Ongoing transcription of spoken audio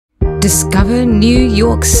Discover New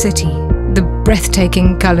York City, the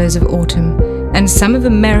breathtaking colors of autumn, and some of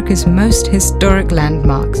America's most historic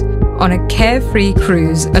landmarks on a carefree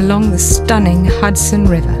cruise along the stunning Hudson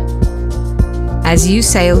River. As you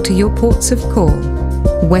sail to your ports of call,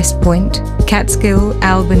 West Point, Catskill,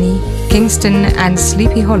 Albany, Kingston, and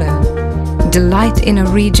Sleepy Hollow, delight in a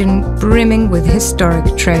region brimming with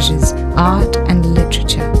historic treasures, art, and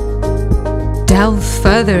literature. Delve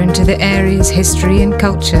further into the area's history and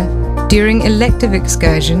culture during elective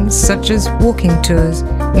excursions such as walking tours,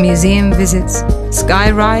 museum visits,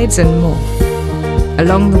 sky rides, and more.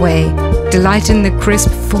 Along the way, delight in the crisp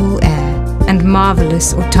fall air and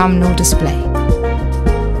marvelous autumnal display.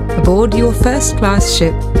 Aboard your first-class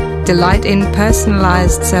ship, delight in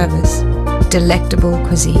personalized service, delectable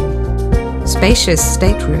cuisine, spacious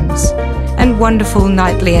staterooms, and wonderful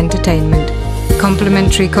nightly entertainment,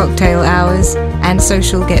 complimentary cocktail hours, and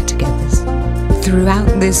social get-togethers.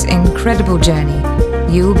 Throughout this incredible journey,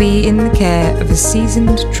 you'll be in the care of a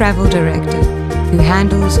seasoned travel director who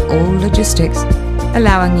handles all logistics,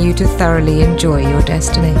 allowing you to thoroughly enjoy your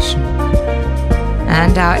destination.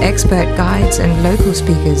 And our expert guides and local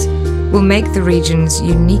speakers will make the region's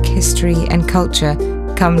unique history and culture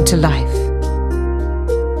come to life.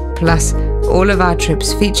 Plus, all of our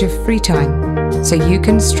trips feature free time, so you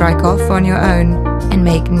can strike off on your own and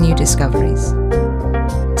make new discoveries.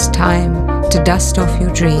 It's time to dust off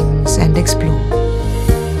your dreams and explore.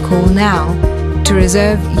 Call now to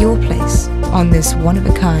reserve your place on this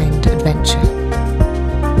one-of-a-kind adventure.